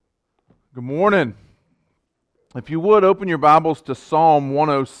Good morning. If you would, open your Bibles to Psalm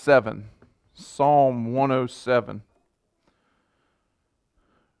 107. Psalm 107.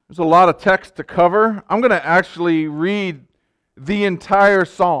 There's a lot of text to cover. I'm going to actually read the entire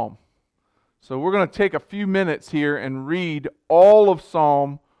psalm. So we're going to take a few minutes here and read all of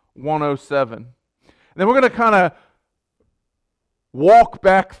Psalm 107. And then we're going to kind of walk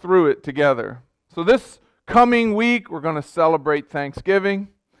back through it together. So this coming week, we're going to celebrate Thanksgiving.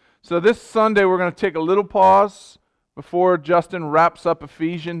 So this Sunday, we're going to take a little pause before Justin wraps up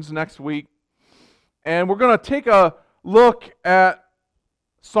Ephesians next week. And we're going to take a look at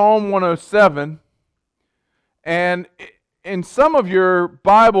Psalm 107. And in some of your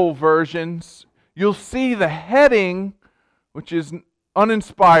Bible versions, you'll see the heading, which is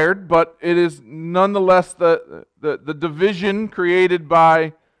uninspired, but it is nonetheless the division created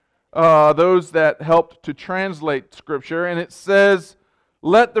by those that helped to translate Scripture. And it says,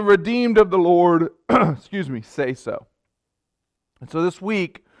 "Let the redeemed of the Lord, say so." And so this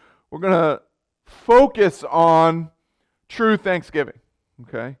week, we're going to focus on true thanksgiving.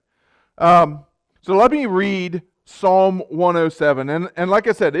 Okay? So let me read Psalm 107. And like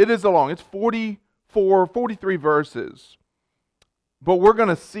I said, it is long. It's 43 verses. But we're going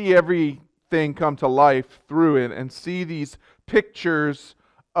to see everything come to life through it and see these pictures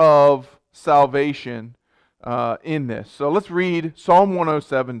of salvation in this. So let's read Psalm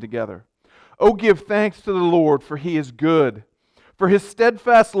 107 together. "Oh, give thanks to the Lord, for He is good, for His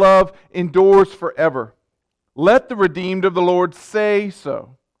steadfast love endures forever. Let the redeemed of the Lord say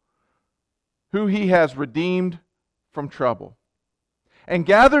so, who He has redeemed from trouble, and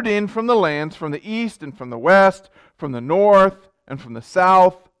gathered in from the lands, from the east and from the west, from the north and from the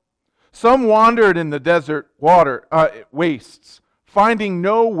south. Some wandered in the desert wastes, finding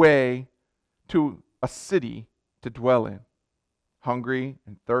no way to a city to dwell in. Hungry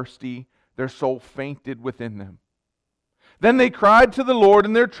and thirsty, their soul fainted within them. Then they cried to the Lord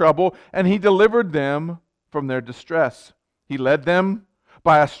in their trouble, and He delivered them from their distress. He led them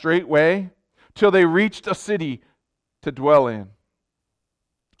by a straight way till they reached a city to dwell in.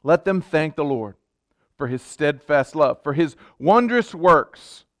 Let them thank the Lord for His steadfast love, for His wondrous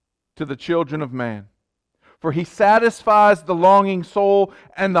works to the children of man. For He satisfies the longing soul,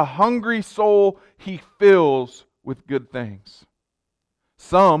 and the hungry soul He fills with good things.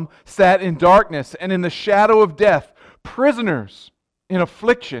 Some sat in darkness and in the shadow of death, prisoners in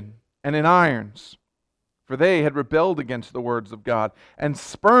affliction and in irons. For they had rebelled against the words of God and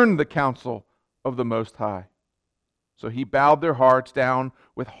spurned the counsel of the Most High. So He bowed their hearts down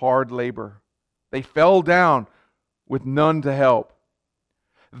with hard labor. They fell down with none to help.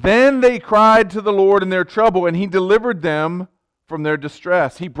 Then they cried to the Lord in their trouble, and He delivered them from their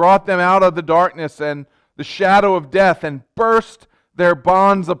distress. He brought them out of the darkness and the shadow of death and burst their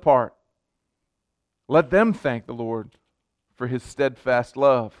bonds apart. Let them thank the Lord for His steadfast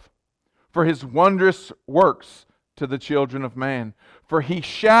love, for His wondrous works to the children of man. For He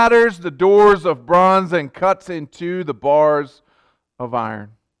shatters the doors of bronze and cuts into the bars of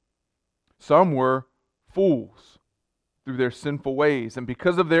iron. Some were fools through their sinful ways, and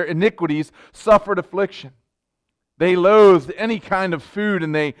because of their iniquities suffered affliction. They loathed any kind of food,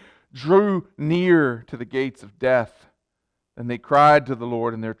 and they drew near to the gates of death. And they cried to the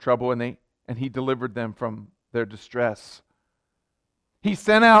Lord in their trouble, and He delivered them from their distress. He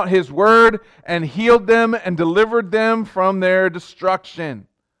sent out His word and healed them and delivered them from their destruction.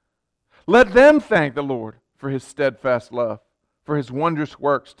 Let them thank the Lord for His steadfast love, for His wondrous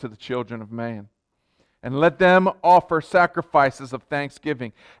works to the children of man. And let them offer sacrifices of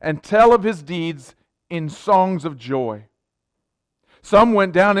thanksgiving and tell of His deeds in songs of joy. Some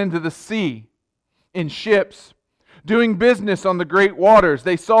went down into the sea in ships, doing business on the great waters.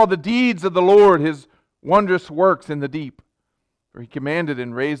 They saw the deeds of the Lord, His wondrous works in the deep. For He commanded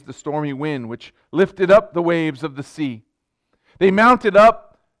and raised the stormy wind, which lifted up the waves of the sea. They mounted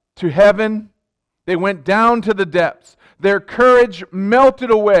up to heaven. They went down to the depths. Their courage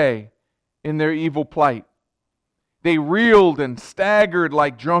melted away in their evil plight. They reeled and staggered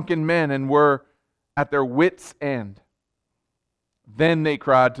like drunken men and were at their wits' end. Then they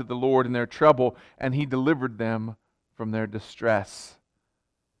cried to the Lord in their trouble, and He delivered them from their distress.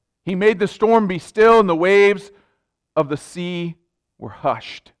 He made the storm be still, and the waves of the sea were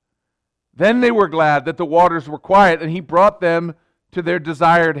hushed. Then they were glad that the waters were quiet, and He brought them to their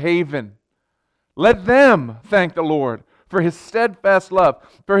desired haven. Let them thank the Lord for His steadfast love,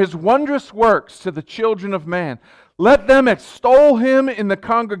 for His wondrous works to the children of man. Let them extol Him in the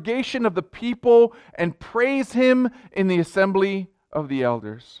congregation of the people and praise Him in the assembly of the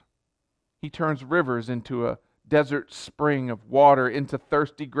elders. He turns rivers into a desert spring of water into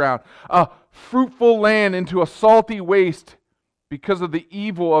thirsty ground, a fruitful land into a salty waste because of the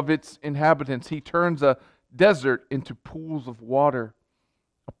evil of its inhabitants. He turns a desert into pools of water,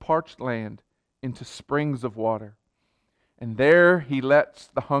 a parched land into springs of water. And there he lets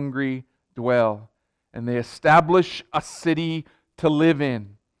the hungry dwell, and they establish a city to live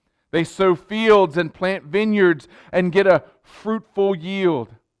in. They sow fields and plant vineyards and get a fruitful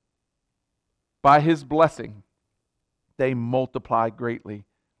yield. By his blessing, they multiply greatly,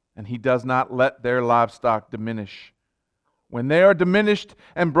 and he does not let their livestock diminish. When they are diminished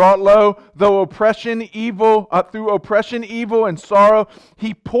and brought low, through oppression, evil, and sorrow,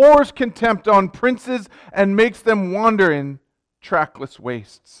 he pours contempt on princes and makes them wander in trackless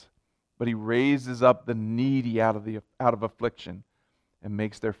wastes. But he raises up the needy out of affliction and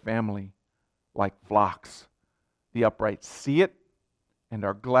makes their family like flocks. The upright see it and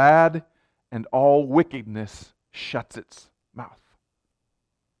are glad, and all wickedness shuts its mouth.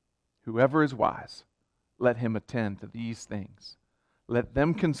 Whoever is wise, let him attend to these things. Let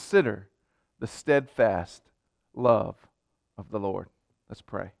them consider the steadfast love of the Lord. Let's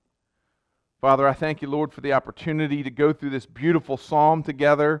pray. Father, I thank you, Lord, for the opportunity to go through this beautiful psalm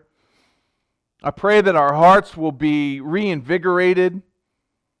together. I pray that our hearts will be reinvigorated.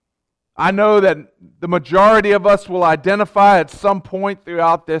 I know that the majority of us will identify at some point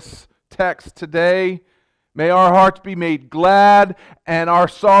throughout this text today. May our hearts be made glad and our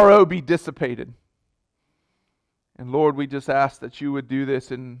sorrow be dissipated. And Lord, we just ask that you would do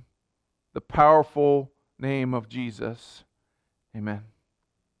this in the powerful name of Jesus. Amen.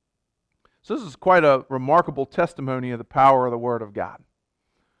 So this is quite a remarkable testimony of the power of the Word of God.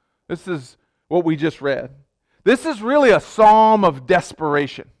 This is what we just read. This is really a psalm of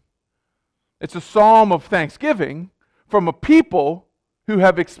desperation. It's a psalm of thanksgiving from a people who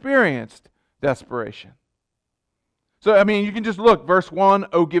have experienced desperation. So, you can just look. Verse 1,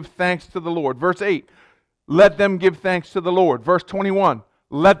 oh, give thanks to the Lord. Verse 8, let them give thanks to the Lord. Verse 21,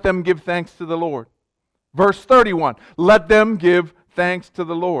 let them give thanks to the Lord. Verse 31, let them give thanks to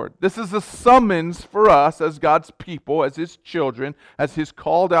the Lord. This is a summons for us as God's people, as His children, as His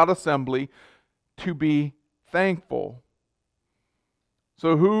called out assembly, to be thankful.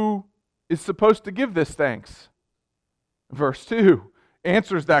 So who is supposed to give this thanks? Verse 2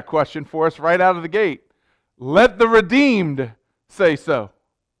 answers that question for us right out of the gate. Let the redeemed say so.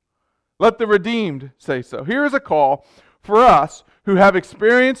 Let the redeemed say so. Here is a call for us who have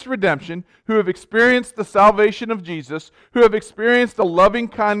experienced redemption, who have experienced the salvation of Jesus, who have experienced the loving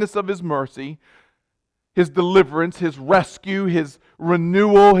kindness of His mercy, His deliverance, His rescue, His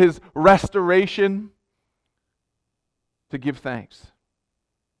renewal, His restoration, to give thanks.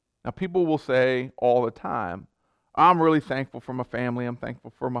 Now, people will say all the time, I'm really thankful for my family, I'm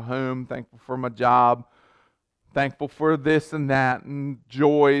thankful for my home, thankful for my job, thankful for this and that, and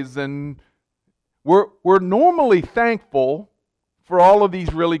joys, and we're normally thankful for all of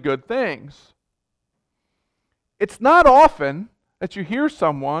these really good things. It's not often that you hear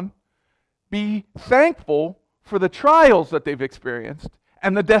someone be thankful for the trials that they've experienced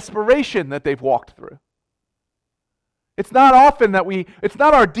and the desperation that they've walked through. It's not often that it's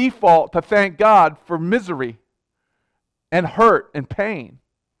not our default to thank God for misery and hurt and pain.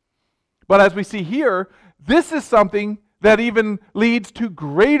 But as we see here, this is something that even leads to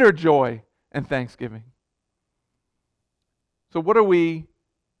greater joy and thanksgiving. So what are we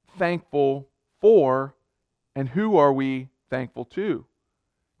thankful for, and who are we thankful to?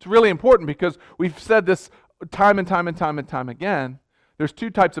 It's really important because we've said this time and time and time and time again. There's two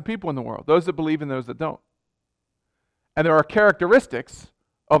types of people in the world, those that believe and those that don't. And there are characteristics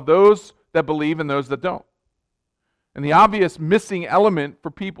of those that believe and those that don't. And the obvious missing element for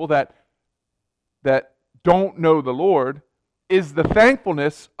people that don't know the Lord is the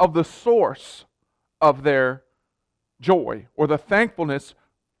thankfulness of the source of their joy, or the thankfulness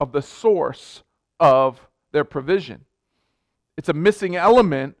of the source of their provision. It's a missing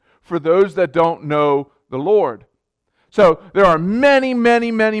element for those that don't know the Lord. So there are many, many,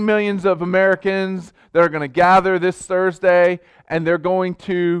 many millions of Americans that are going to gather this Thursday, and they're going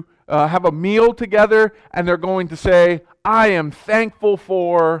to have a meal together, and they're going to say, I am thankful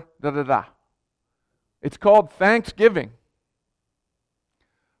for da-da-da. It's called Thanksgiving.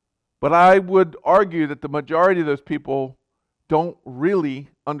 But I would argue that the majority of those people don't really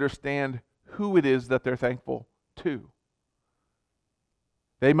understand who it is that they're thankful to.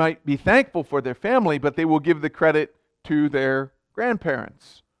 They might be thankful for their family, but they will give the credit to their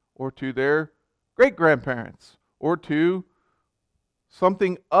grandparents, or to their great-grandparents, or to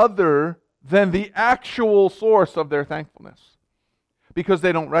something other than the actual source of their thankfulness, because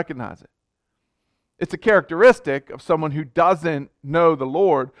they don't recognize it. It's a characteristic of someone who doesn't know the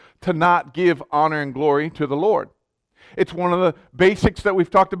Lord to not give honor and glory to the Lord. It's one of the basics that we've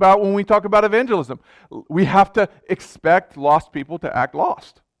talked about when we talk about evangelism. We have to expect lost people to act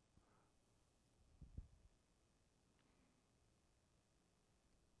lost.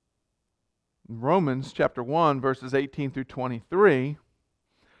 In Romans chapter 1, verses 18 through 23,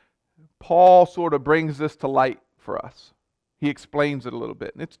 Paul sort of brings this to light for us. He explains it a little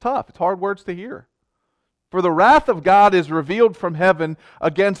bit. And it's tough. It's hard words to hear. For the wrath of God is revealed from heaven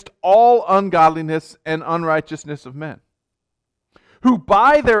against all ungodliness and unrighteousness of men, who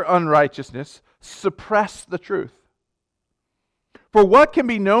by their unrighteousness suppress the truth. For what can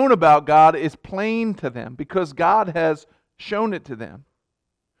be known about God is plain to them, because God has shown it to them.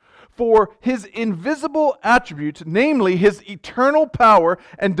 For His invisible attributes, namely His eternal power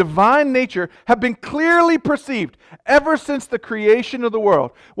and divine nature, have been clearly perceived ever since the creation of the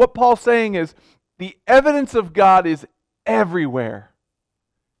world. What Paul's saying is, the evidence of God is everywhere,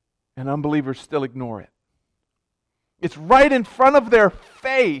 and unbelievers still ignore it. It's right in front of their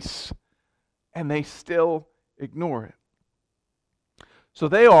face, and they still ignore it. So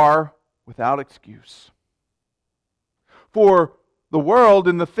they are without excuse. For the world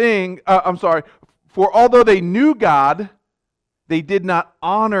and the for although they knew God, they did not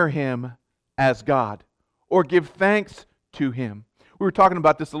honor Him as God or give thanks to Him. We were talking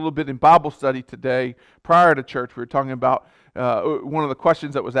about this a little bit in Bible study today. Prior to church, we were talking about one of the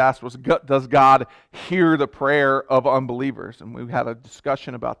questions that was asked was, does God hear the prayer of unbelievers? And we had a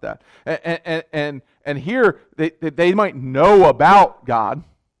discussion about that. And here, they might know about God,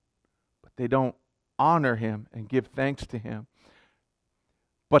 but they don't honor Him and give thanks to Him.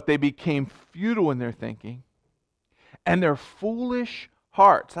 But they became futile in their thinking, and their foolish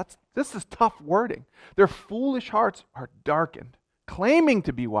hearts, this is tough wording, their foolish hearts are darkened. Claiming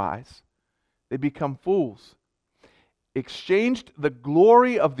to be wise, they become fools, exchanged the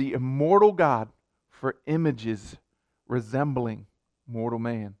glory of the immortal God for images resembling mortal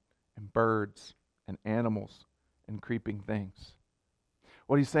man and birds and animals and creeping things.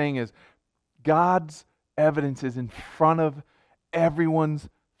 What he's saying is, God's evidence is in front of everyone's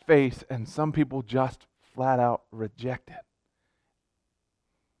face, and some people just flat out reject it.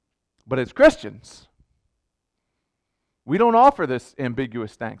 But as Christians, we don't offer this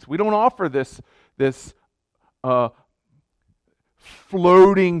ambiguous thanks. We don't offer this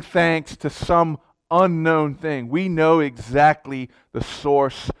floating thanks to some unknown thing. We know exactly the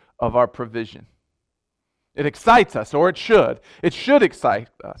source of our provision. It excites us, or it should. It should excite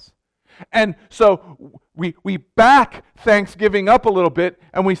us. And so we back Thanksgiving up a little bit,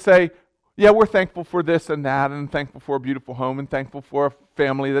 and we say, yeah, we're thankful for this and that, and thankful for a beautiful home, and thankful for a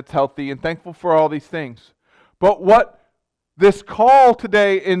family that's healthy, and thankful for all these things. But what this call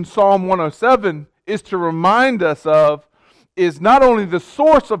today in Psalm 107 is to remind us of is not only the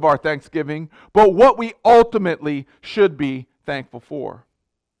source of our thanksgiving, but what we ultimately should be thankful for.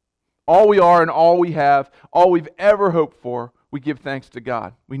 All we are and all we have, all we've ever hoped for, we give thanks to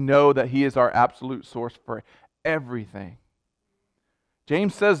God. We know that He is our absolute source for everything.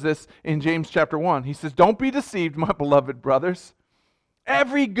 James says this in James chapter 1. He says, "Don't be deceived, my beloved brothers.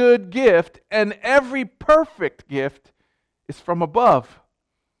 Every good gift and every perfect gift is from above,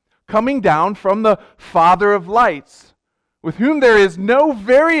 coming down from the Father of lights, with whom there is no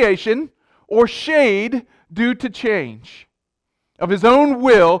variation or shade due to change. Of His own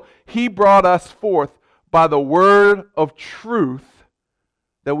will, He brought us forth by the word of truth,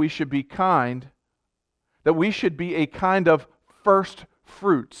 that we should be a kind of first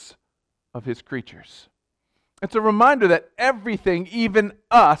fruits of His creatures." It's a reminder that everything, even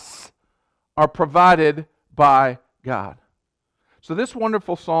us, are provided by God. So this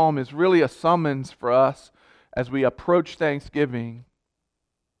wonderful psalm is really a summons for us as we approach Thanksgiving.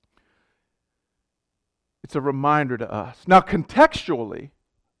 It's a reminder to us. Now, contextually,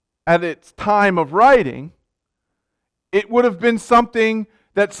 at its time of writing, it would have been something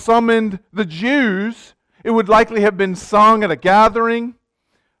that summoned the Jews. It would likely have been sung at a gathering,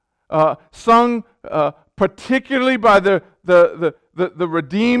 sung particularly by the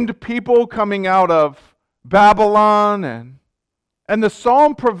redeemed people coming out of Babylon. And the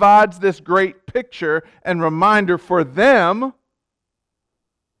psalm provides this great picture and reminder for them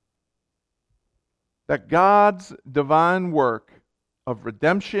that God's divine work of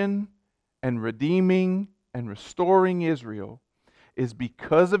redemption and redeeming and restoring Israel is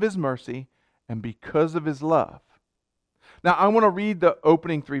because of His mercy and because of His love. Now, I want to read the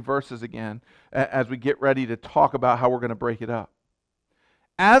opening 3 verses again as we get ready to talk about how we're going to break it up.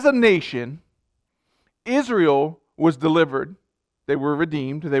 As a nation, Israel was delivered They were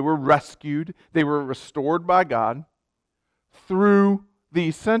redeemed. They were rescued. They were restored by God through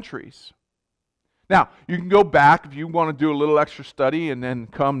these centuries. Now, you can go back if you want to do a little extra study and then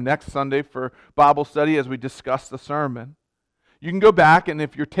come next Sunday for Bible study as we discuss the sermon. You can go back, and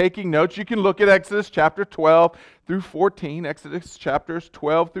if you're taking notes, you can look at Exodus chapter 12 through 14. Exodus chapters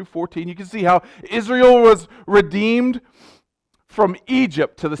 12 through 14. You can see how Israel was redeemed from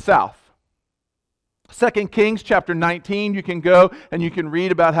Egypt to the south. 2 Kings chapter 19, you can go and you can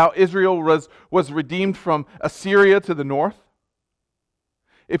read about how Israel was redeemed from Assyria to the north.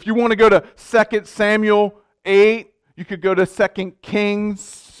 If you want to go to 2 Samuel 8, you could go to 2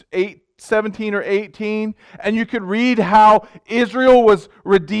 Kings 8, 17 or 18, and you could read how Israel was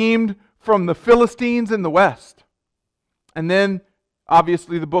redeemed from the Philistines in the west. And then,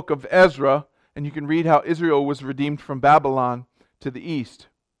 obviously, the book of Ezra, and you can read how Israel was redeemed from Babylon to the east,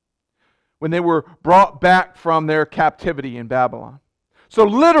 when they were brought back from their captivity in Babylon. So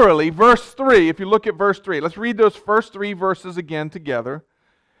literally, verse 3, if you look at verse 3, let's read those first 3 verses again together.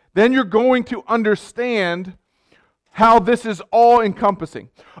 Then you're going to understand how this is all encompassing.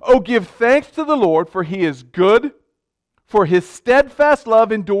 Oh, give thanks to the Lord, for He is good, for His steadfast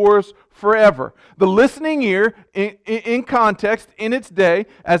love endures forever. The listening ear, in context, in its day,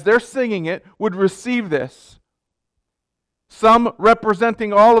 as they're singing it, would receive this. Some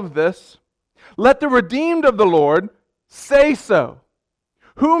representing all of this. Let the redeemed of the Lord say so,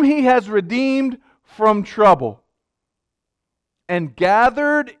 whom He has redeemed from trouble and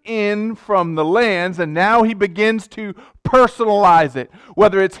gathered in from the lands, and now he begins to personalize it,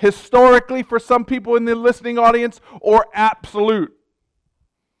 whether it's historically for some people in the listening audience or absolute.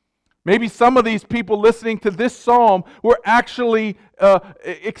 Maybe some of these people listening to this psalm were actually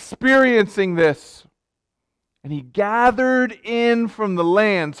experiencing this. And he gathered in from the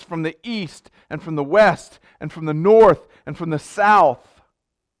lands, from the east and from the west and from the north and from the south.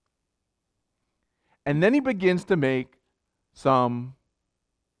 And then he begins to make some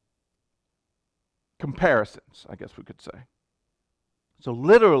comparisons, I guess we could say. So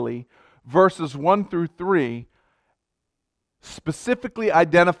literally, verses 1 through 3 specifically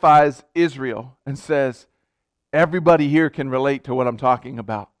identifies Israel and says, everybody here can relate to what I'm talking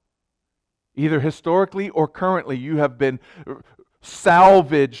about. Either historically or currently, you have been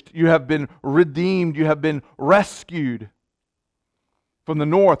salvaged, you have been redeemed, you have been rescued from the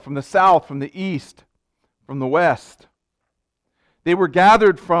north, from the south, from the east, from the west. They were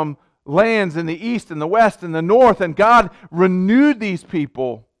gathered from lands in the east and the west and the north, and God renewed these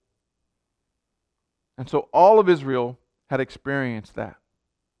people. And so all of Israel had experienced that.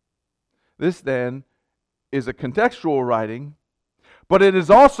 This then is a contextual writing, but it is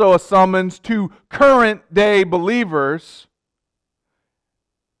also a summons to current day believers,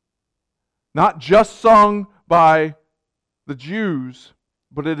 not just sung by the Jews,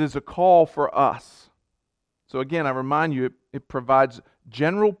 but it is a call for us. So again, I remind you, it provides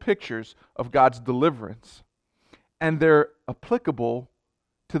general pictures of God's deliverance, and they're applicable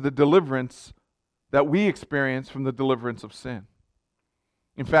to the deliverance that we experience from the deliverance of sin.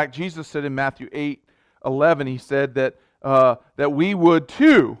 In fact, Jesus said in Matthew 8:11, He said that we would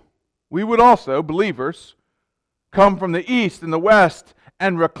too, we would also, believers, come from the east and the west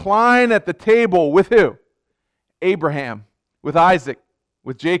and recline at the table with who? Abraham, with Isaac,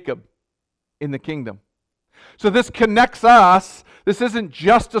 with Jacob in the kingdom. So this connects us. This isn't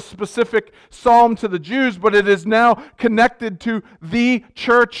just a specific psalm to the Jews, but it is now connected to the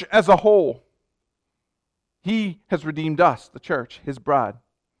church as a whole. He has redeemed us, the church, His bride,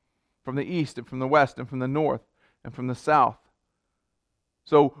 from the east and from the west and from the north and from the south.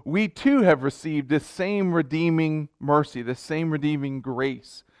 So we too have received this same redeeming mercy, this same redeeming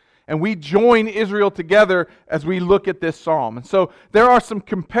grace. And we join Israel together as we look at this psalm. And so there are some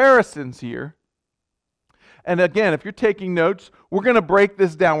comparisons here. And again, if you're taking notes, we're going to break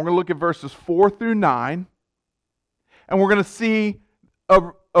this down. We're going to look at verses 4 through 9. And we're going to see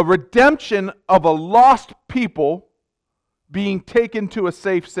a redemption of a lost people being taken to a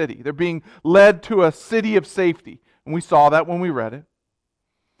safe city. They're being led to a city of safety. And we saw that when we read it.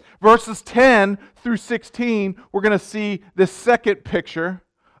 Verses 10 through 16, we're going to see this second picture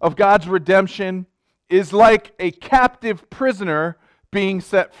of God's redemption is like a captive prisoner being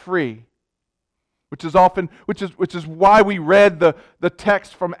set free. Which is why we read the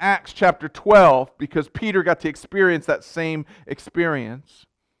text from Acts chapter 12, because Peter got to experience that same experience.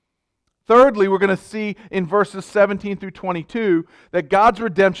 Thirdly, we're going to see in verses 17 through 22 that God's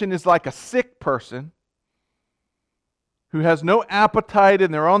redemption is like a sick person who has no appetite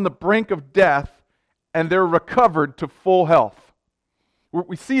and they're on the brink of death and they're recovered to full health.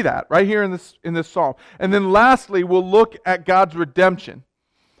 We see that right here in this psalm. And then lastly, we'll look at God's redemption,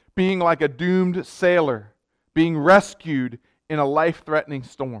 being like a doomed sailor, being rescued in a life-threatening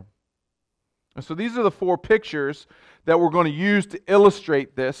storm. And so these are the four pictures that we're going to use to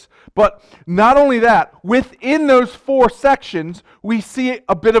illustrate this. But not only that, within those four sections, we see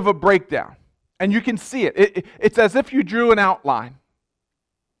a bit of a breakdown. And you can see it. It's as if you drew an outline.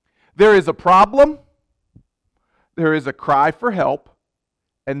 There is a problem, there is a cry for help,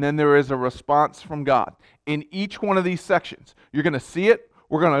 and then there is a response from God. In each one of these sections, you're going to see it.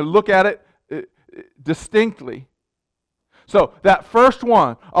 We're going to look at it distinctly. So that first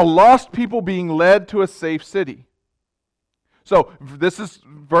one, a lost people being led to a safe city. So this is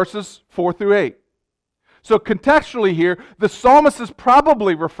verses 4 through 8. So contextually here, the psalmist is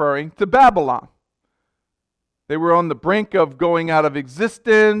probably referring to Babylon. They were on the brink of going out of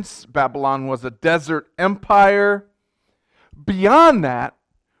existence. Babylon was a desert empire. Beyond that,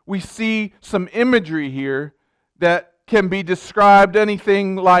 we see some imagery here that can be described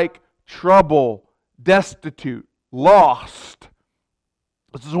anything like trouble, destitute, lost.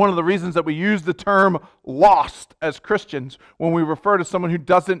 This is one of the reasons that we use the term lost as Christians when we refer to someone who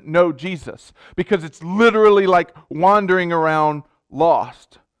doesn't know Jesus, because it's literally like wandering around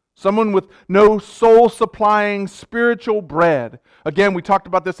lost. Someone with no soul-supplying spiritual bread. Again, we talked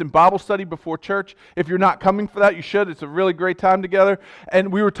about this in Bible study before church. If you're not coming for that, you should. It's a really great time together.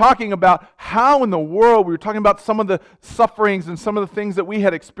 And we were talking about how in the world, we were talking about some of the sufferings and some of the things that we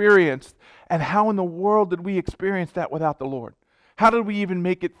had experienced, and how in the world did we experience that without the Lord? How did we even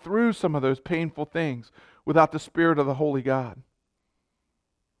make it through some of those painful things without the Spirit of the Holy God?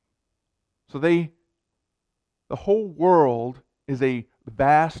 So the whole world is a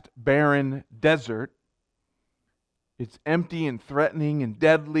vast, barren desert. It's empty and threatening and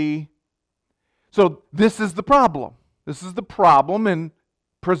deadly. So this is the problem. This is the problem and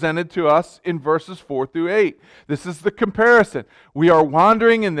presented to us in verses 4 through 8. This is the comparison. We are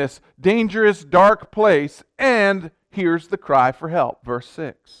wandering in this dangerous, dark place, and here's the cry for help. Verse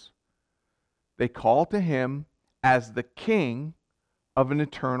 6. They call to him as the king of an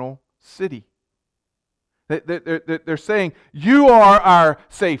eternal city. They're saying, you are our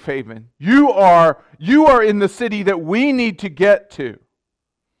safe haven. You are in the city that we need to get to.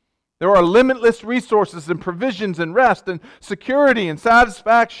 There are limitless resources and provisions and rest and security and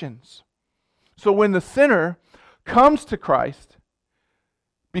satisfactions. So when the sinner comes to Christ,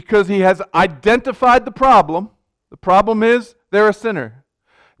 because he has identified the problem is they're a sinner.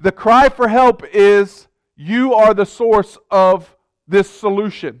 The cry for help is, you are the source of this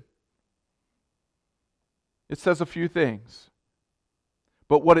solution. It says a few things.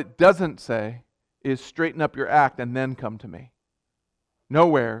 But what it doesn't say is straighten up your act and then come to me.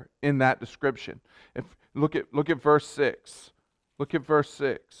 Nowhere in that description. Look at verse 6. Look at verse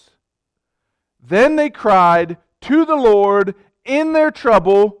 6. Then they cried to the Lord in their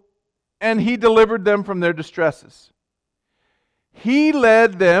trouble, and he delivered them from their distresses. He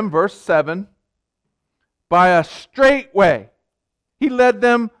led them, verse 7, by a straight way. He led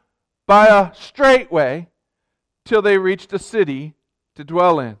them by a straight way till they reached a city to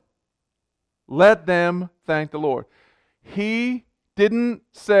dwell in. Let them thank the Lord. He didn't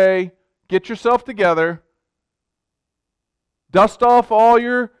say, get yourself together, dust off all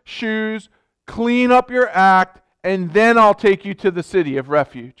your shoes, clean up your act, and then I'll take you to the city of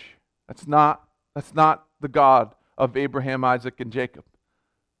refuge. That's not the God of Abraham, Isaac, and Jacob.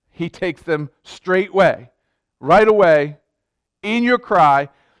 He takes them straightway, right away, in your cry.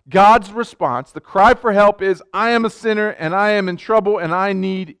 God's response, the cry for help is, I am a sinner and I am in trouble and I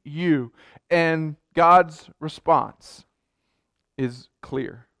need you. And God's response is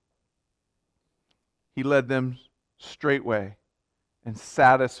clear. He led them straightway and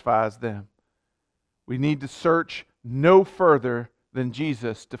satisfies them. We need to search no further than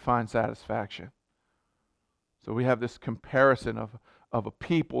Jesus to find satisfaction. So we have this comparison of a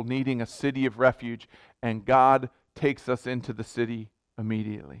people needing a city of refuge, and God takes us into the city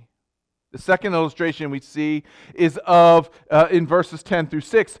immediately. The second illustration we see is in verses 10 through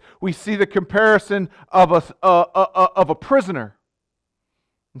 6. We see the comparison of a prisoner.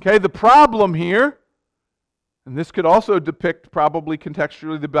 Okay, the problem here, and this could also depict probably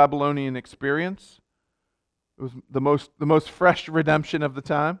contextually the Babylonian experience. It was the most fresh redemption of the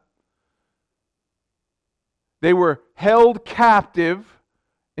time. They were held captive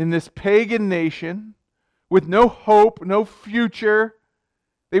in this pagan nation with no hope, no future.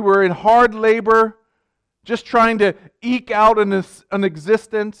 They were in hard labor, just trying to eke out an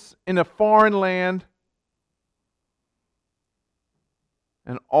existence in a foreign land.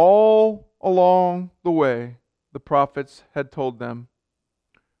 And all along the way, the prophets had told them,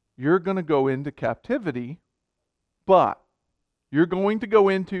 you're going to go into captivity, but you're going to go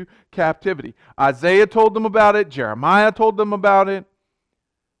into captivity. Isaiah told them about it. Jeremiah told them about it.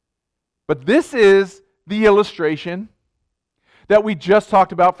 But this is the illustration that we just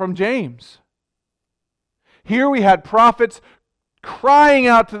talked about from James. Here we had prophets crying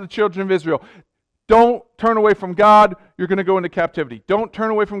out to the children of Israel, don't turn away from God, you're going to go into captivity. Don't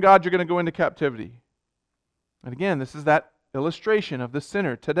turn away from God, you're going to go into captivity. And again, this is that illustration of the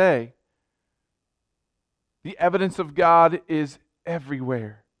sinner today. The evidence of God is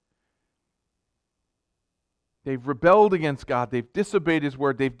everywhere. They've rebelled against God. They've disobeyed His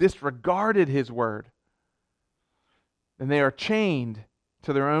word. They've disregarded His word. And they are chained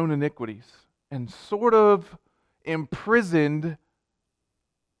to their own iniquities and sort of imprisoned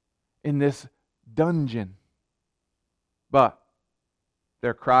in this dungeon. But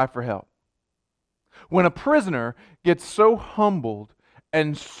their cry for help. When a prisoner gets so humbled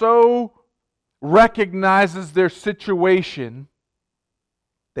and so recognizes their situation,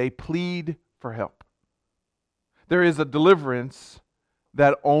 they plead for help. There is a deliverance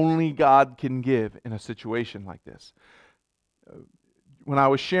that only God can give in a situation like this. When I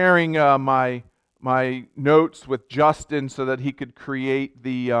was sharing my notes with Justin so that he could create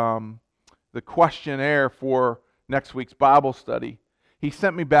the questionnaire for next week's Bible study, he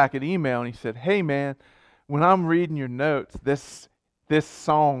sent me back an email and he said, "Hey man, when I'm reading your notes, this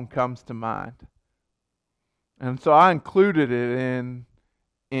song comes to mind." And so I included it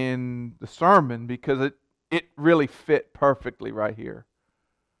in the sermon because it really fit perfectly right here.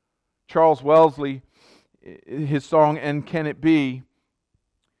 Charles Wellesley, his song, "And Can It Be?"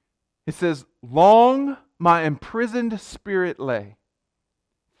 It says, "Long my imprisoned spirit lay,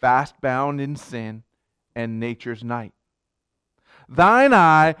 fast bound in sin and nature's night. Thine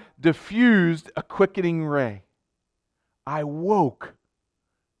eye diffused a quickening ray. I woke,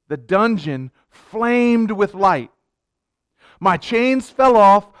 the dungeon flamed with light. My chains fell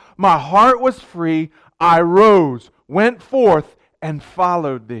off, my heart was free. I rose, went forth, and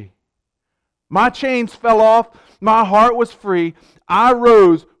followed thee." My chains fell off, my heart was free. I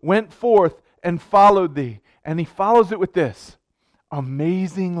rose, went forth, and followed thee. And he follows it with this: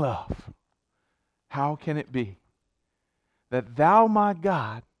 amazing love. How can it be that thou, my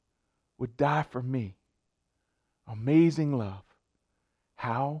God, would die for me? Amazing love.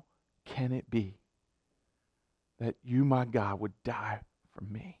 How can it be that you, my God, would die for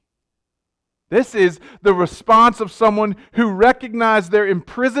me? This is the response of someone who recognized their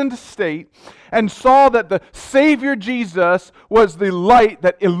imprisoned state and saw that the Savior Jesus was the light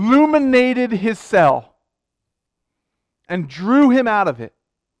that illuminated his cell and drew him out of it.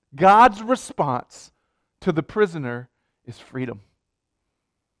 God's response to the prisoner is freedom.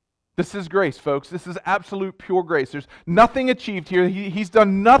 This is grace, folks. This is absolute pure grace. There's nothing achieved here. He's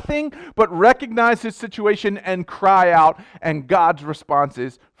done nothing but recognize his situation and cry out, and God's response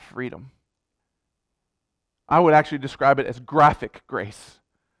is freedom. I would actually describe it as graphic grace.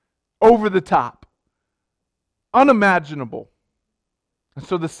 Over the top. Unimaginable. And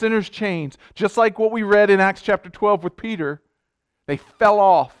so the sinner's chains, just like what we read in Acts chapter 12 with Peter, they fell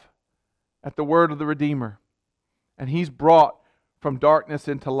off at the word of the Redeemer. And he's brought from darkness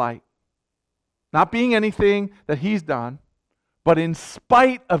into light. Not being anything that he's done, but in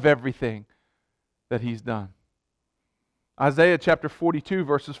spite of everything that he's done. Isaiah chapter 42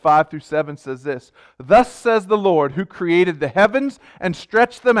 verses 5 through 7 says this: "Thus says the Lord, who created the heavens and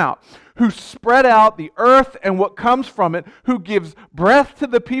stretched them out, who spread out the earth and what comes from it, who gives breath to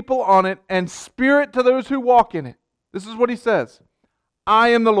the people on it and spirit to those who walk in it." This is what he says: "I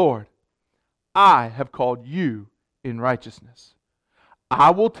am the Lord. I have called you in righteousness. I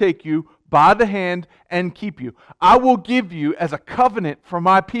will take you by the hand and keep you. I will give you as a covenant for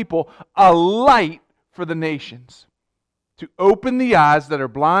my people, a light for the nations, to open the eyes that are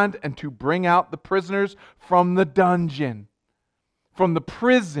blind and to bring out the prisoners from the dungeon," from the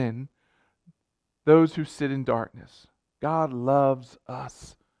prison, those who sit in darkness. God loves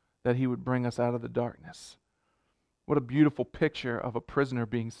us that He would bring us out of the darkness. What a beautiful picture of a prisoner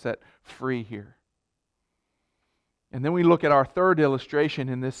being set free here. And then we look at our third illustration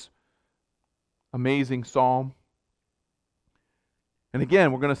in this amazing psalm. And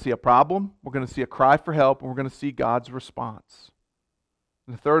again, we're going to see a problem, we're going to see a cry for help, and we're going to see God's response.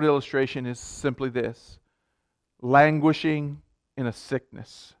 And the third illustration is simply this: languishing in a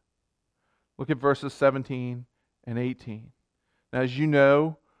sickness. Look at verses 17 and 18. Now, as you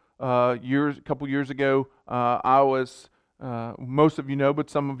know, a couple years ago, I was Most of you know, but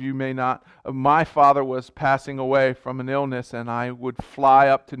some of you may not. My father was passing away from an illness, and I would fly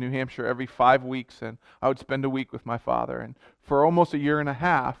up to New Hampshire every 5 weeks, and I would spend a week with my father. And for almost a year and a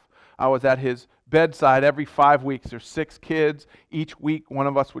half, I was at his bedside every 5 weeks. There's 6 kids. Each week, one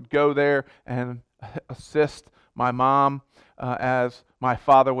of us would go there and assist my mom as my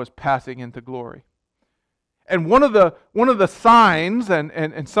father was passing into glory. And one of the signs,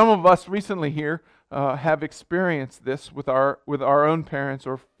 and some of us recently here have experienced this with our own parents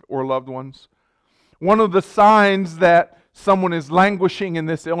or loved ones. One of the signs that someone is languishing in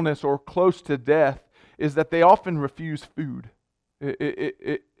this illness or close to death is that they often refuse food.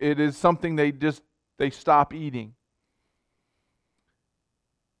 It is something they stop eating.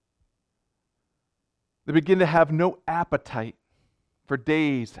 They begin to have no appetite for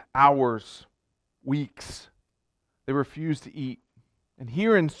days, hours, weeks. They refuse to eat. And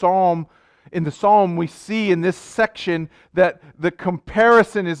here in the Psalm, we see in this section that the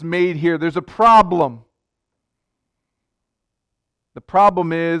comparison is made here. There's a problem. The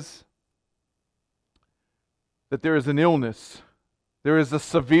problem is that there is an illness. There is a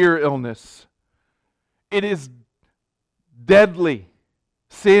severe illness. It is deadly.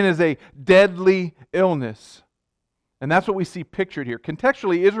 Sin is a deadly illness. And that's what we see pictured here.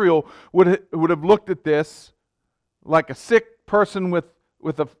 Contextually, Israel would have looked at this like a sick person with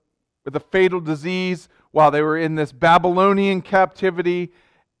a fatal disease while they were in this Babylonian captivity,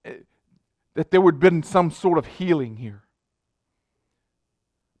 that there would have been some sort of healing here.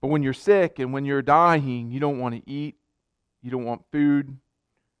 But when you're sick and when you're dying, you don't want to eat, you don't want food,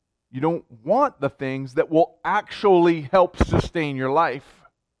 you don't want the things that will actually help sustain your life.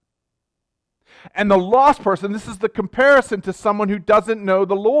 And the lost person, this is the comparison to someone who doesn't know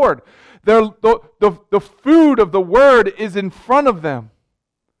the Lord. The food of the Word is in front of them.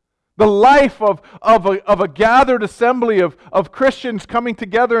 The life of a gathered assembly of Christians coming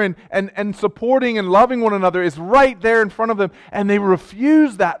together and supporting and loving one another is right there in front of them. And they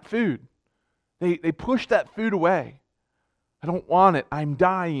refuse that food. They push that food away. I don't want it. I'm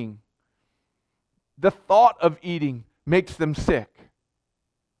dying. The thought of eating makes them sick.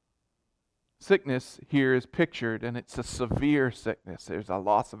 Sickness here is pictured, and it's a severe sickness. There's a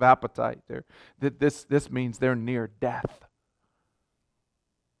loss of appetite. This means they're near death.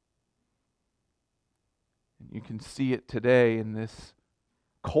 You can see it today in this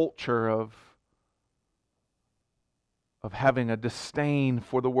culture of having a disdain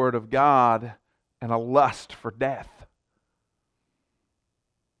for the Word of God and a lust for death.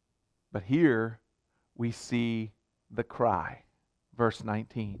 But here we see the cry. Verse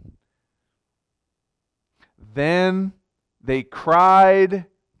 19. Then they cried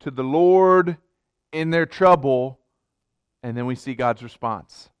to the Lord in their trouble, and then we see God's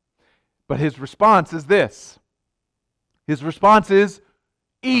response. But His response is this. His response is,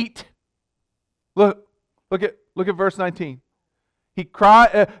 eat. Look at verse 19.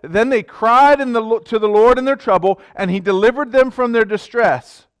 Then they cried to the Lord in their trouble, and He delivered them from their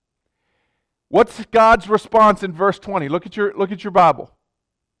distress. What's God's response in verse 20? Look at your Bible.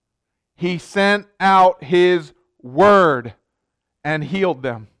 He sent out His word and healed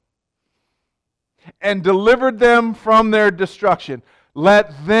them and delivered them from their destruction.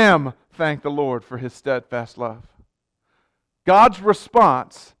 Let them thank the Lord for His steadfast love. God's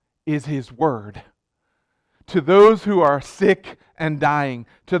response is His word. To those who are sick and dying,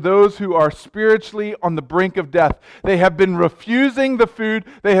 to those who are spiritually on the brink of death, they have been refusing the food.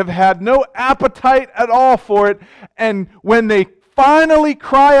 They have had no appetite at all for it. And when they finally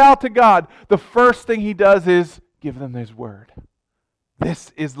cry out to God, the first thing He does is give them His word.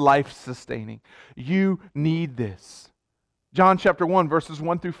 This is life-sustaining. You need this. John chapter 1, verses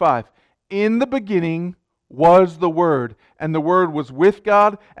 1 through 5. In the beginning was the Word, and the Word was with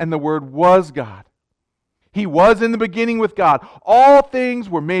God, and the Word was God. He was in the beginning with God. All things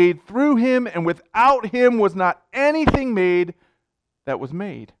were made through Him, and without Him was not anything made that was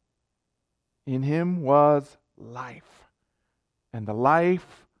made. In Him was life. And the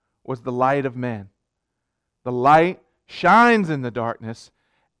life was the light of men. The light shines in the darkness,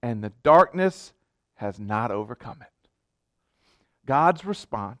 and the darkness has not overcome it. God's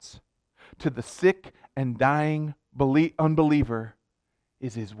response to the sick and dying unbeliever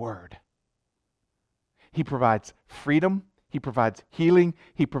is His word. He provides freedom. He provides healing.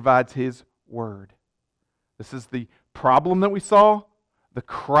 He provides His word. This is the problem that we saw, the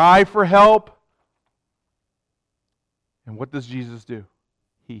cry for help. And what does Jesus do?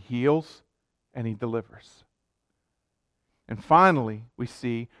 He heals and He delivers. And finally, we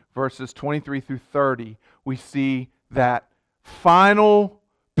see verses 23 through 30, we see that final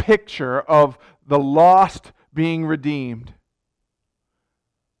picture of the lost being redeemed.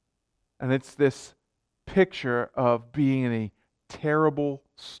 And it's this picture of being in a terrible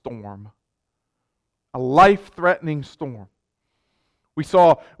storm, a life-threatening storm. We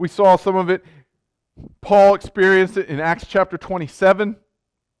saw some of it. Paul experienced it in Acts chapter 27.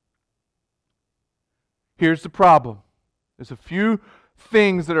 Here's the problem. There's a few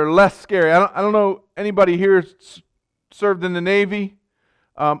things that are less scary. I don't know anybody here served in the Navy.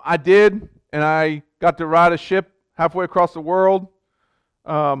 I did, and I got to ride a ship halfway across the world.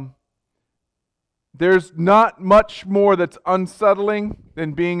 There's not much more that's unsettling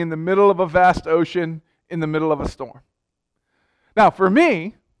than being in the middle of a vast ocean in the middle of a storm. Now, for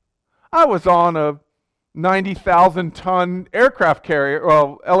me, I was on a 90,000-ton aircraft carrier,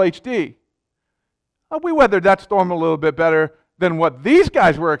 well, LHD. We weathered that storm a little bit better than what these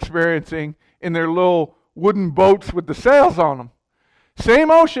guys were experiencing in their little wooden boats with the sails on them.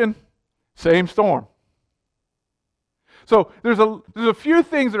 Same ocean, same storm. So there's a few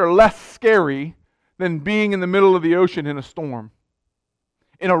things that are less scary than being in the middle of the ocean in a storm,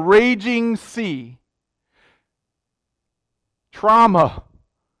 in a raging sea. Trauma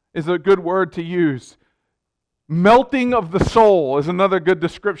is a good word to use. Melting of the soul is another good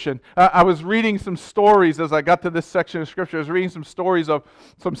description. I was reading some stories as I got to this section of Scripture. I was reading some stories of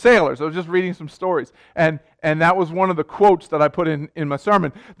some sailors. I was just reading some stories. And that was one of the quotes that I put in my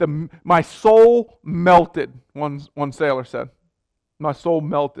sermon. My soul melted, one sailor said. My soul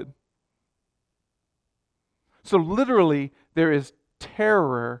melted. So literally, there is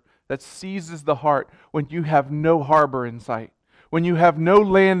terror that seizes the heart when you have no harbor in sight, when you have no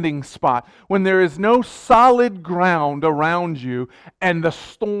landing spot, when there is no solid ground around you and the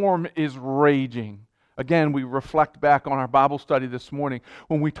storm is raging. Again, we reflect back on our Bible study this morning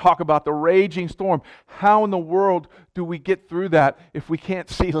when we talk about the raging storm. How in the world do we get through that if we can't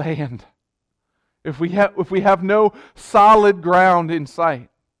see land? If we have no solid ground in sight?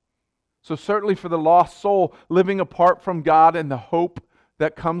 So certainly for the lost soul, living apart from God and the hope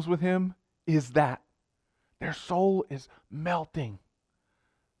that comes with Him is that their soul is melting.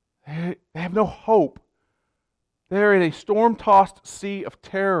 They have no hope. They're in a storm-tossed sea of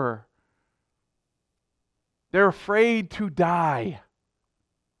terror. They're afraid to die.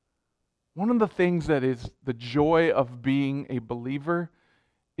 One of the things that is the joy of being a believer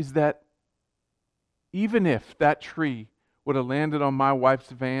is that even if that tree would have landed on my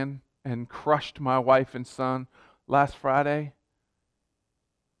wife's van and crushed my wife and son last Friday,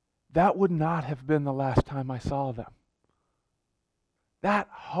 that would not have been the last time I saw them. That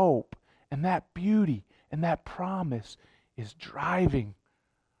hope and that beauty and that promise is driving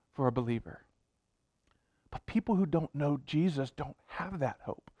for a believer. But people who don't know Jesus don't have that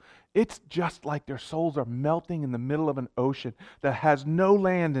hope. It's just like their souls are melting in the middle of an ocean that has no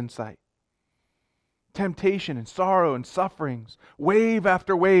land in sight. Temptation and sorrow and sufferings, wave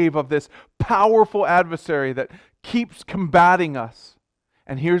after wave of this powerful adversary that keeps combating us.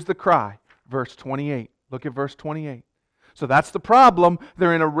 And here's the cry, verse 28. Look at verse 28. So that's the problem.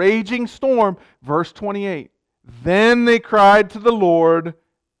 They're in a raging storm. Verse 28. Then they cried to the Lord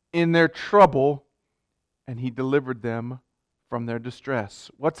in their trouble, and He delivered them from their distress.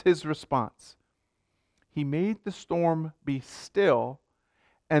 What's His response? He made the storm be still,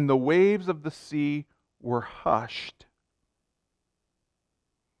 and the waves of the sea were hushed.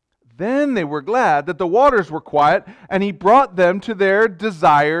 Then they were glad that the waters were quiet, and He brought them to their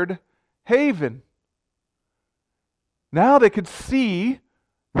desired haven. Now they could see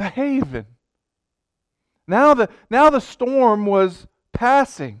the haven. Now the storm was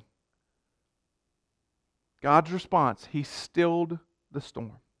passing. God's response, He stilled the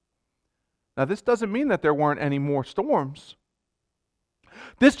storm. Now this doesn't mean that there weren't any more storms.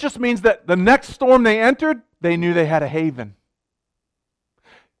 This just means that the next storm they entered, they knew they had a haven.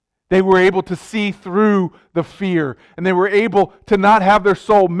 They were able to see through the fear, and they were able to not have their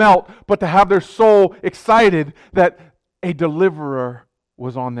soul melt, but to have their soul excited that a deliverer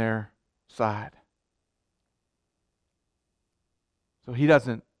was on their side. So He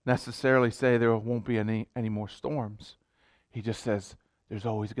doesn't necessarily say there won't be any more storms. He just says there's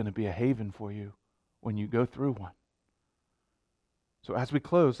always going to be a haven for you when you go through one. So as we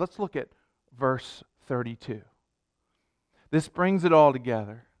close, let's look at verse 32. This brings it all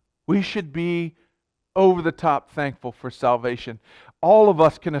together. We should be over the top thankful for salvation. All of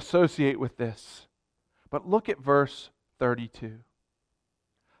us can associate with this. But look at verse 32.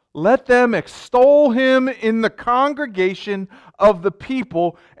 Let them extol Him in the congregation of the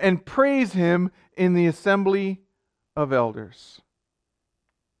people and praise Him in the assembly of elders.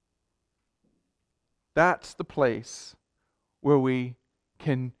 That's the place where we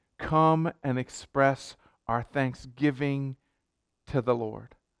can come and express our thanksgiving to the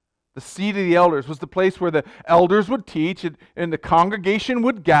Lord. The seat of the elders was the place where the elders would teach and the congregation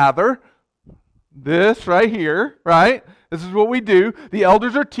would gather. This right here, right? This is what we do. The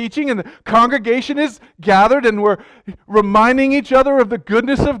elders are teaching and the congregation is gathered and we're reminding each other of the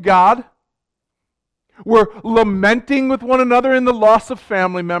goodness of God. We're lamenting with one another in the loss of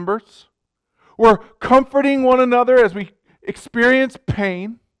family members. We're comforting one another as we experience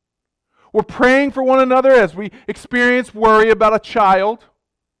pain. We're praying for one another as we experience worry about a child.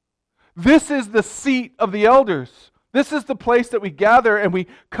 This is the seat of the elders. This is the place that we gather and we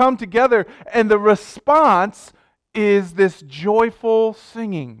come together, and the response is this joyful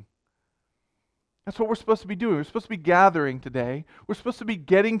singing. That's what we're supposed to be doing. We're supposed to be gathering today. We're supposed to be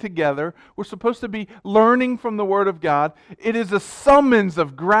getting together. We're supposed to be learning from the Word of God. It is a summons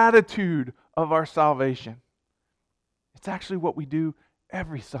of gratitude of our salvation. It's actually what we do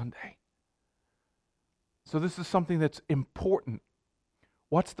every Sunday. So this is something that's important.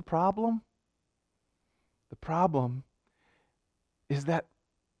 What's the problem? The problem is that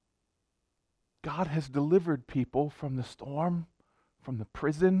God has delivered people from the storm, from the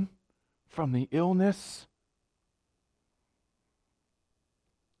prison, from the illness.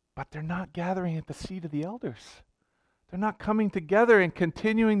 But they're not gathering at the seat of the elders. They're not coming together and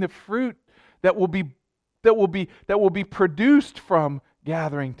continuing the fruit that will be produced from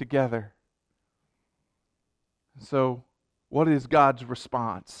gathering together. So, what is God's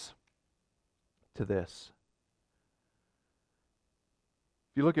response to this?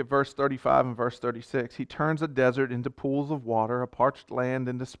 If you look at verse 35 and verse 36, He turns a desert into pools of water, a parched land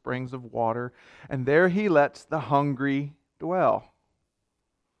into springs of water, and there He lets the hungry dwell.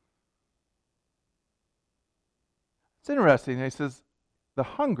 It's interesting. He says, the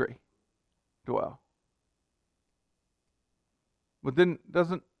hungry dwell. But then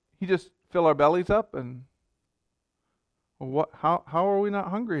doesn't He just fill our bellies up? And well, how are we not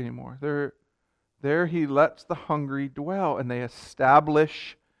hungry anymore? There He lets the hungry dwell, and they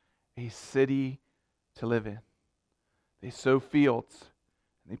establish a city to live in. They sow fields,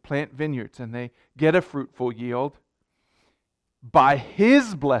 and they plant vineyards, and they get a fruitful yield. By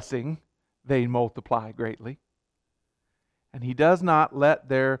His blessing, they multiply greatly. And He does not let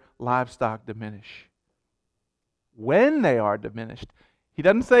their livestock diminish. When they are diminished, He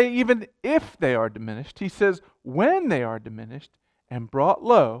doesn't say even if they are diminished. He says when they are diminished and brought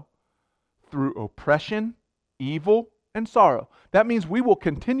low, through oppression, evil, and sorrow. That means we will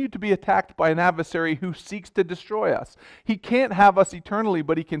continue to be attacked by an adversary who seeks to destroy us. He can't have us eternally,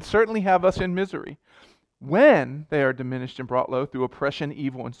 but he can certainly have us in misery. When they are diminished and brought low through oppression,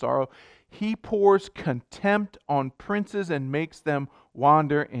 evil, and sorrow, He pours contempt on princes and makes them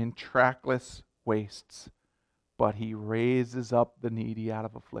wander in trackless wastes. But He raises up the needy out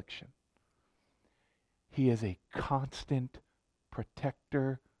of affliction. He is a constant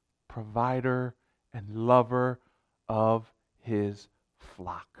protector, provider, and lover of His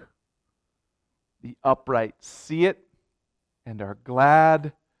flock. The upright see it and are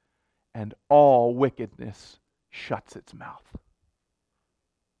glad, and all wickedness shuts its mouth.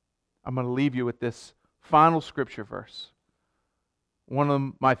 I'm going to leave you with this final scripture verse, one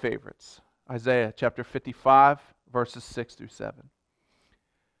of my favorites, Isaiah chapter 55, verses 6 through 7.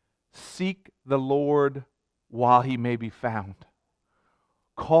 Seek the Lord while He may be found.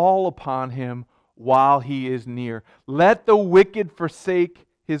 Call upon Him while He is near. Let the wicked forsake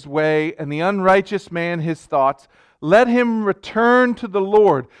his way, and the unrighteous man his thoughts. Let him return to the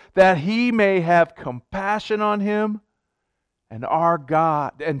Lord, that He may have compassion on him, and our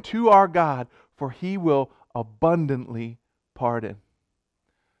God, and to our God, for He will abundantly pardon.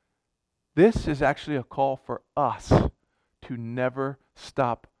 This is actually a call for us to never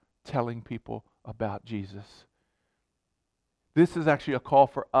stop telling people about Jesus. This is actually a call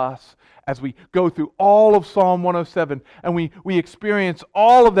for us as we go through all of Psalm 107 and we experience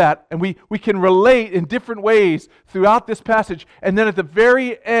all of that, and we can relate in different ways throughout this passage. And then at the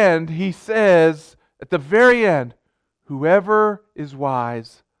very end, He says, at the very end, whoever is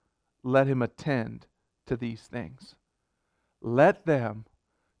wise, let him attend to these things. Let them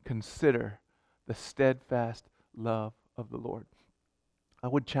consider the steadfast love of the Lord. I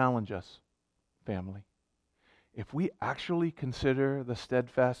would challenge us, family. If we actually consider the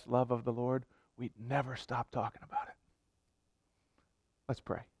steadfast love of the Lord, we'd never stop talking about it. Let's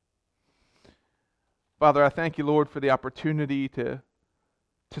pray. Father, I thank You, Lord, for the opportunity to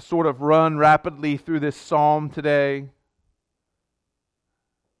sort of run rapidly through this psalm today.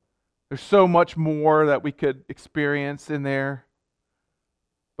 There's so much more that we could experience in there.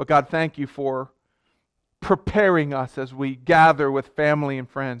 But God, thank You for preparing us as we gather with family and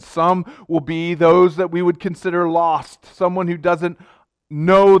friends. Some will be those that we would consider lost, someone who doesn't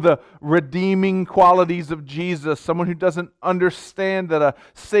know the redeeming qualities of Jesus, someone who doesn't understand that a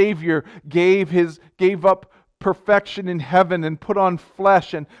Savior gave up perfection in heaven and put on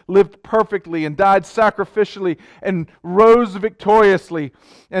flesh and lived perfectly and died sacrificially and rose victoriously,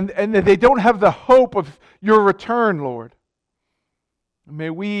 and they don't have the hope of your return, Lord. May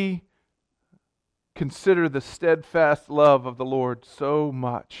we consider the steadfast love of the Lord so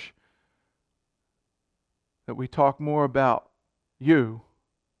much that we talk more about you.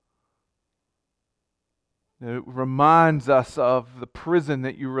 It reminds us of the prison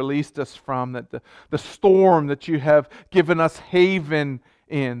that you released us from, that the storm that you have given us haven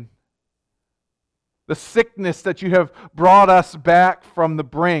in, the sickness that you have brought us back from the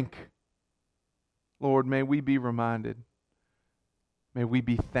brink. Lord, may we be reminded. May we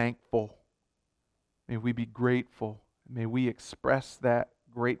be thankful. May we be grateful. May we express that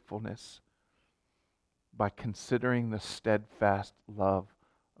gratefulness by considering the steadfast love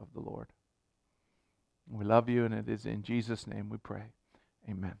of the Lord. We love you, and it is in Jesus' name we pray.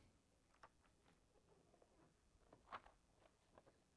 Amen.